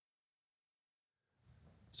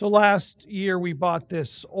So last year we bought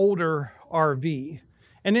this older RV,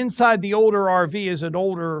 and inside the older RV is an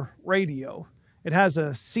older radio. It has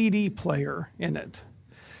a CD player in it.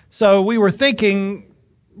 So we were thinking,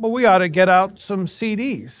 well, we ought to get out some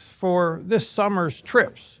CDs for this summer's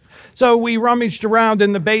trips. So we rummaged around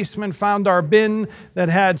in the basement, found our bin that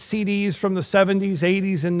had CDs from the 70s,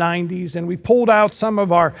 80s, and 90s, and we pulled out some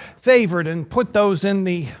of our favorite and put those in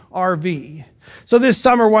the RV. So this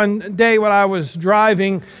summer, one day when I was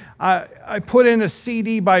driving, I put in a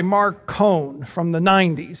CD by Mark Cohn from the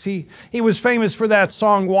 90s. He was famous for that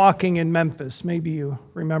song, Walking in Memphis. Maybe you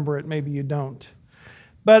remember it, maybe you don't.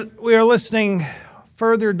 But we were listening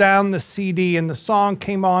further down the CD, and the song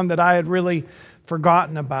came on that I had really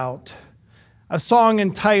forgotten about. A song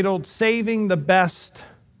entitled Saving the Best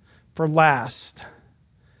for Last.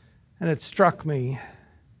 And it struck me.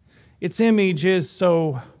 Its image is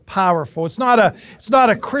so powerful. It's not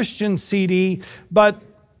a Christian CD, but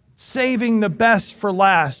saving the best for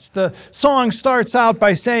last. The song starts out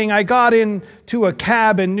by saying, I got into a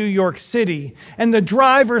cab in New York City, and the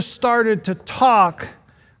driver started to talk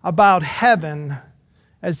about heaven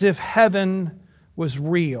as if heaven was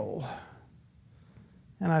real.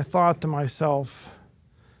 And I thought to myself,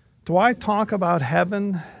 do I talk about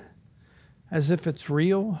heaven as if it's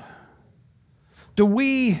real? Do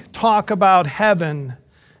we talk about heaven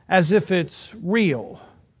as if it's real?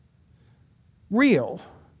 Real,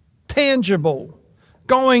 tangible,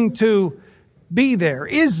 going to be there,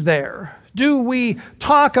 is there? Do we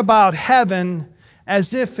talk about heaven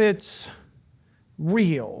as if it's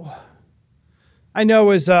real? I know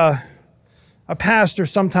as a pastor,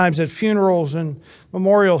 sometimes at funerals and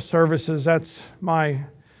memorial services, that's my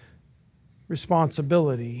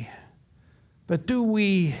responsibility. But do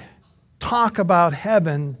we talk about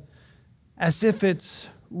heaven as if it's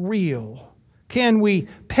real? Can we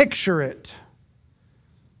picture it?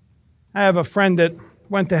 I have a friend that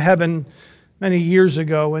went to heaven many years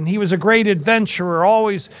ago, and he was a great adventurer,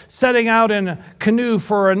 always setting out in a canoe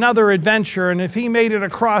for another adventure. And if he made it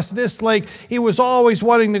across this lake, he was always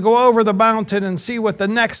wanting to go over the mountain and see what the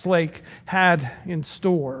next lake had in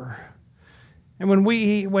store. And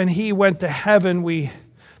when he went to heaven, we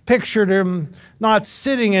pictured him not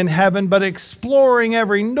sitting in heaven, but exploring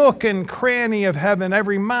every nook and cranny of heaven,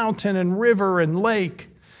 every mountain and river and lake.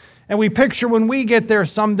 And we picture when we get there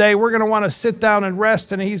someday, we're going to want to sit down and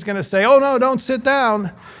rest, and he's going to say, oh no, don't sit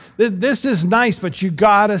down. This is nice, but you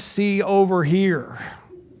got to see over here.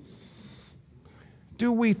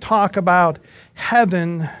 Do we talk about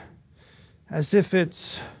heaven as if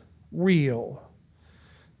it's real?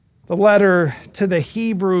 The letter to the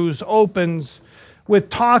Hebrews opens with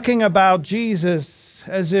talking about Jesus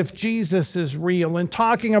as if Jesus is real, and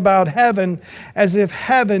talking about heaven as if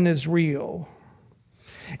heaven is real.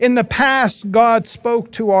 In the past, God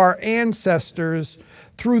spoke to our ancestors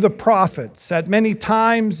through the prophets at many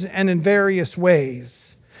times and in various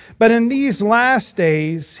ways. But in these last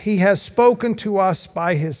days, he has spoken to us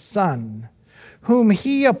by his Son, whom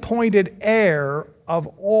he appointed heir of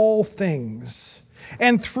all things,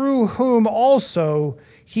 and through whom also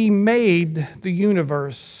he made the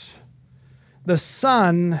universe. The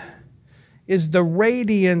Son is the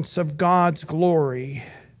radiance of God's glory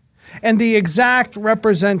and the exact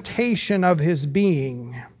representation of his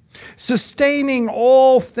being, sustaining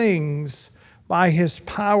all things by his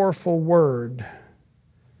powerful word.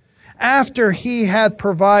 After he had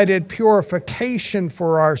provided purification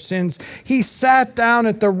for our sins, he sat down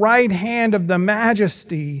at the right hand of the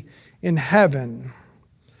Majesty in heaven.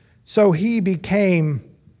 So he became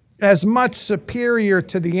as much superior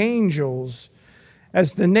to the angels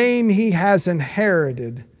as the name he has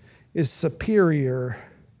inherited is superior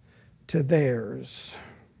to theirs.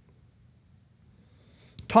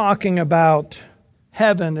 Talking about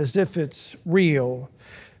heaven as if it's real.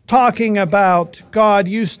 Talking about God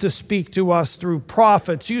used to speak to us through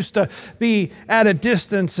prophets, used to be at a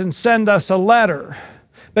distance and send us a letter.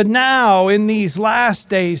 But now, in these last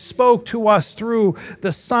days, spoke to us through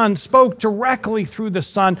the Son, spoke directly through the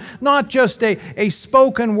Son, not just a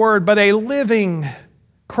spoken word, but a living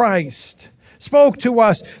Christ. Spoke to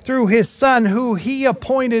us through his Son, who he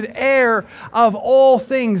appointed heir of all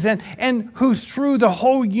things, and who through the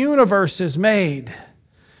whole universe is made.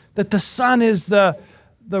 That the Son is the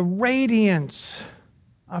radiance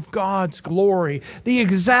of God's glory, the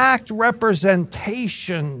exact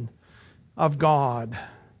representation of God,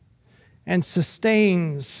 and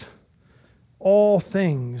sustains all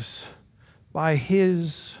things by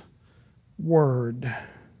his word.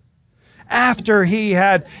 After he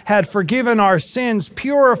had forgiven our sins,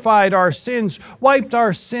 purified our sins, wiped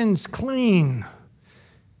our sins clean,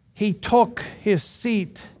 he took his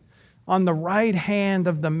seat on the right hand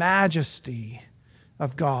of the majesty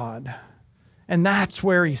of God. And that's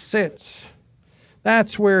where he sits.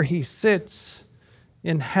 That's where he sits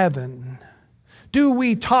in heaven. Do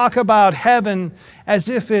we talk about heaven as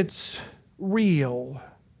if it's real?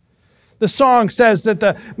 The song says that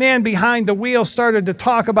the man behind the wheel started to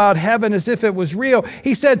talk about heaven as if it was real.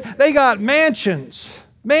 He said, they got mansions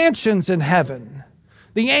in heaven.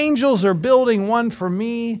 The angels are building one for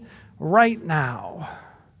me right now.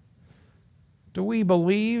 Do we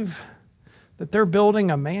believe that they're building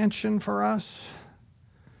a mansion for us?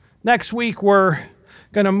 Next week, we're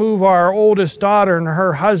going to move our oldest daughter and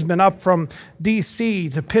her husband up from D.C.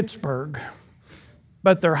 to Pittsburgh.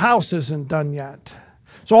 But their house isn't done yet.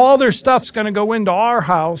 So all their stuff's going to go into our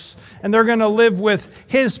house, and they're going to live with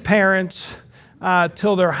his parents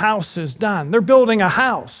till their house is done. They're building a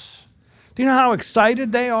house. Do you know how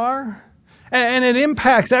excited they are? And it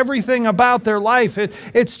impacts everything about their life.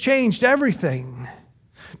 It's changed everything.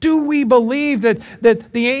 Do we believe that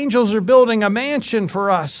the angels are building a mansion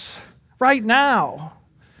for us right now?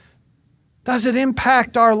 Does it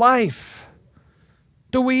impact our life?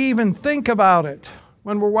 Do we even think about it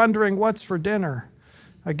when we're wondering what's for dinner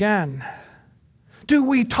again? Do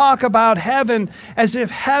we talk about heaven as if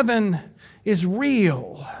heaven is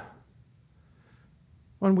real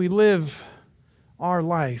when we live our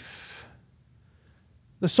life?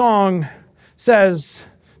 The song says,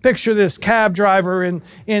 picture this cab driver in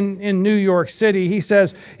New York City. He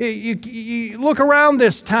says, you look around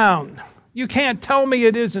this town. You can't tell me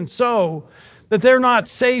it isn't so, that they're not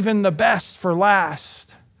saving the best for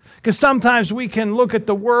last. Because sometimes we can look at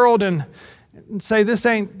the world and say, this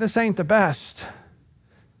ain't the best.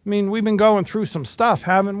 I mean, we've been going through some stuff,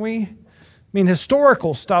 haven't we? I mean,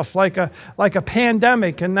 historical stuff like a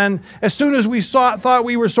pandemic. And then as soon as we thought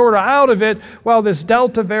we were sort of out of it, well, this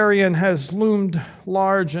Delta variant has loomed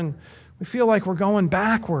large and we feel like we're going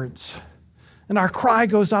backwards. And our cry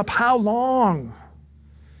goes up, how long?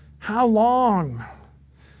 How long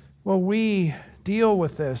will we deal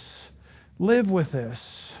with this, live with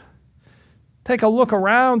this? Take a look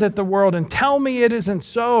around at the world and tell me it isn't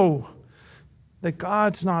so, that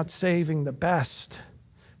God's not saving the best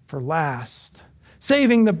for last.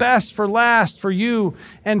 Saving the best for last for you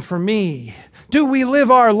and for me. Do we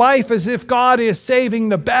live our life as if God is saving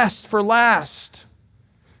the best for last?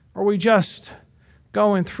 Or are we just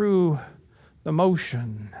going through the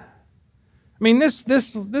motion? I mean,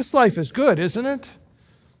 this life is good, isn't it?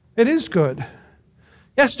 It is good.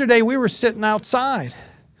 Yesterday we were sitting outside.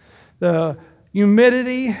 The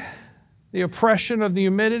humidity, the oppression of the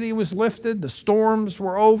humidity was lifted. The storms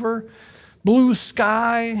were over. Blue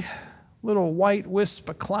sky, little white wisp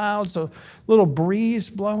of clouds, a little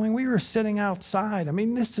breeze blowing. We were sitting outside. I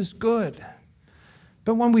mean, this is good.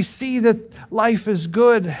 But when we see that life is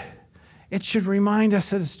good, it should remind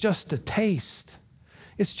us that it's just a taste.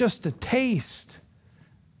 It's just a taste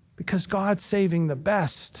because God's saving the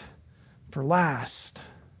best for last.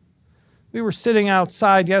 We were sitting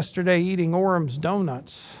outside yesterday eating Orham's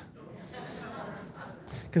Donuts.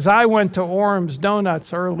 Because I went to Orham's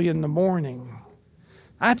Donuts early in the morning.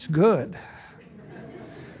 That's good.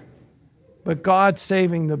 But God's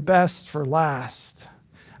saving the best for last.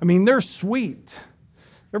 I mean, they're sweet.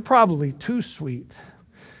 They're probably too sweet.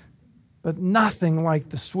 But nothing like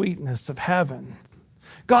the sweetness of heaven.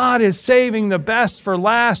 God is saving the best for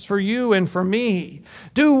last for you and for me.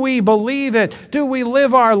 Do we believe it? Do we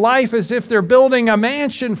live our life as if they're building a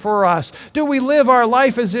mansion for us? Do we live our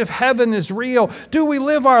life as if heaven is real? Do we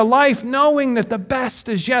live our life knowing that the best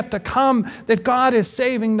is yet to come, that God is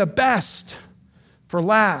saving the best for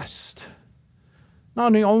last?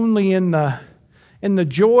 Not only in the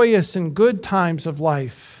joyous and good times of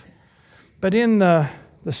life, but in the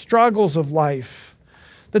struggles of life.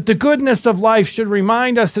 That the goodness of life should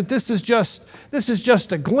remind us that this is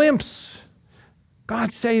just a glimpse.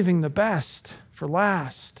 God's saving the best for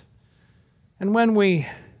last. And when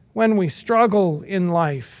we struggle in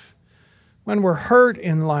life, when we're hurt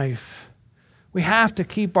in life, we have to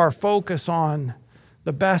keep our focus on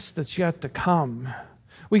the best that's yet to come.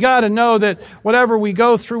 We got to know that whatever we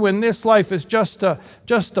go through in this life is just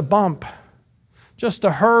a bump, just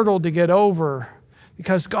a hurdle to get over,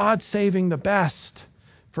 because God's saving the best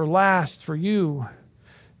for last for you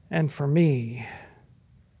and for me.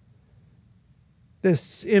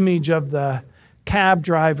 This image of the cab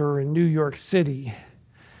driver in New York City,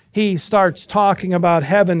 he starts talking about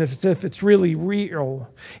heaven as if it's really real.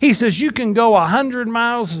 He says, you can go 100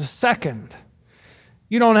 miles a second.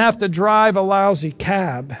 You don't have to drive a lousy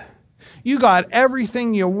cab. You got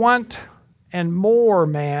everything you want and more,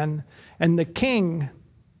 man. And the king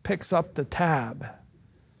picks up the tab.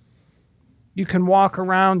 You can walk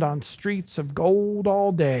around on streets of gold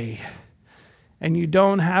all day, and you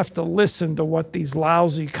don't have to listen to what these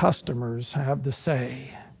lousy customers have to say.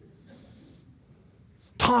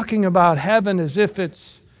 Talking about heaven as if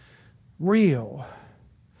it's real.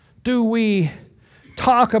 Do we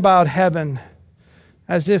talk about heaven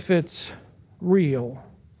as if it's real?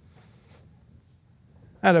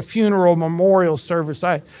 At a funeral memorial service,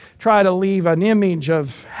 I try to leave an image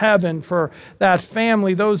of heaven for that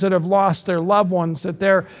family, those that have lost their loved ones, that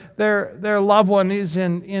their loved one is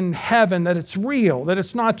in heaven, that it's real, that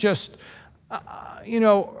it's not just,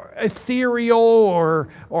 ethereal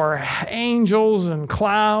or angels and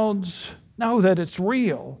clouds. No, that it's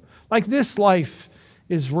real. Like this life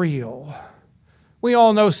is real. We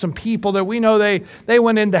all know some people that we know they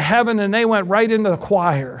went into heaven and they went right into the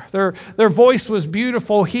choir. Their voice was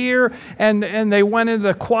beautiful here, and they went into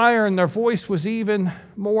the choir and their voice was even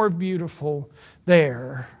more beautiful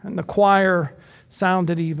there. And the choir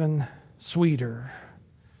sounded even sweeter.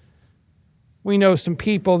 We know some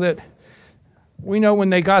people that we know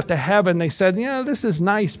when they got to heaven, they said, this is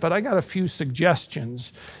nice, but I got a few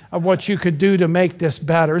suggestions of what you could do to make this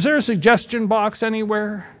better. Is there a suggestion box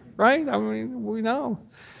anywhere? Right? I mean, we know.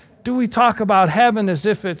 Do we talk about heaven as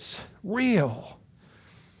if it's real?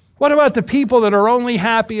 What about the people that are only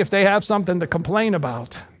happy if they have something to complain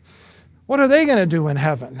about? What are they going to do in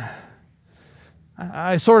heaven?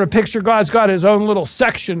 I sort of picture God's got his own little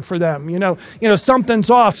section for them.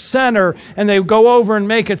 Something's off center and they go over and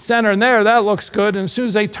make it center, and that looks good. And as soon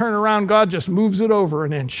as they turn around, God just moves it over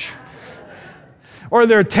an inch. Or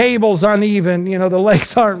their table's uneven, the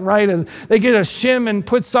legs aren't right, and they get a shim and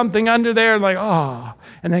put something under there,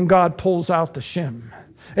 and then God pulls out the shim.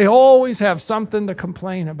 They always have something to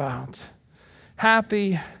complain about.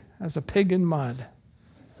 Happy as a pig in mud.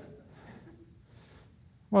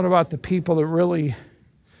 What about the people that really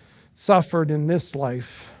suffered in this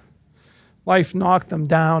life? Life knocked them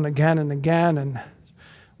down again and again, and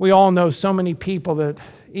we all know so many people that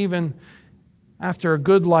even after a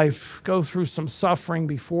good life, go through some suffering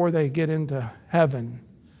before they get into heaven.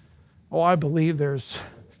 Oh, I believe there's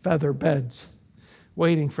feather beds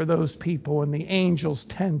waiting for those people, and the angels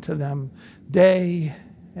tend to them day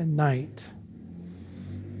and night.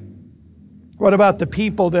 What about the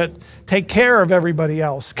people that take care of everybody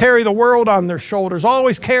else, carry the world on their shoulders,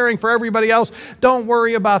 always caring for everybody else, don't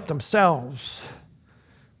worry about themselves?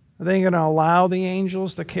 Are they going to allow the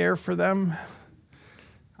angels to care for them?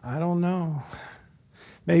 I don't know.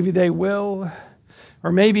 Maybe they will.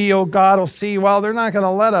 Or maybe God will see, they're not going to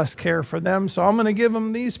let us care for them, so I'm going to give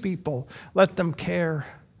them these people. Let them care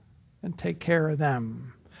and take care of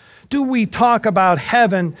them. Do we talk about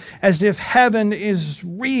heaven as if heaven is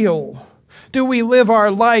real? Do we live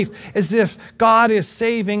our life as if God is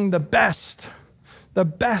saving the best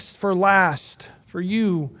for last for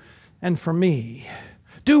you and for me?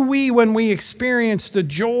 Do we, when we experience the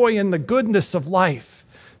joy and the goodness of life,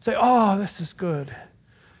 say, this is good,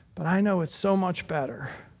 but I know it's so much better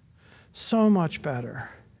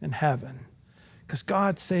in heaven, because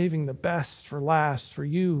God's saving the best for last for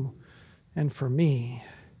you and for me.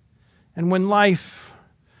 And when life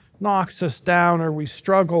knocks us down or we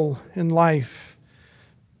struggle in life,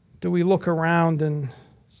 do we look around and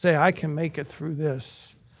say, I can make it through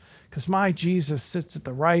this? Because my Jesus sits at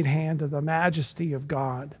the right hand of the majesty of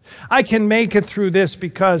God. I can make it through this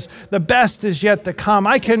because the best is yet to come.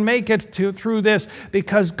 I can make it through this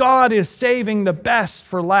because God is saving the best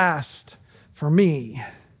for last for me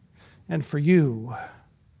and for you.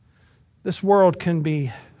 This world can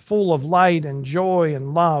be full of light and joy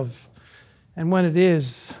and love. And when it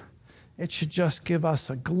is, it should just give us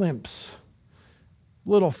a glimpse,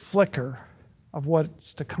 little flicker of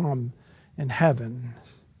what's to come in heaven.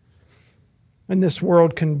 And this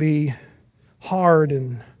world can be hard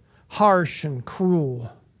and harsh and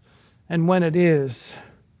cruel. And when it is,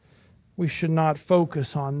 we should not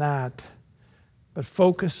focus on that, but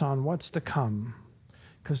focus on what's to come.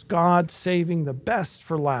 Because God's saving the best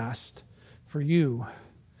for last for you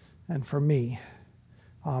and for me.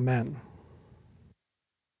 Amen.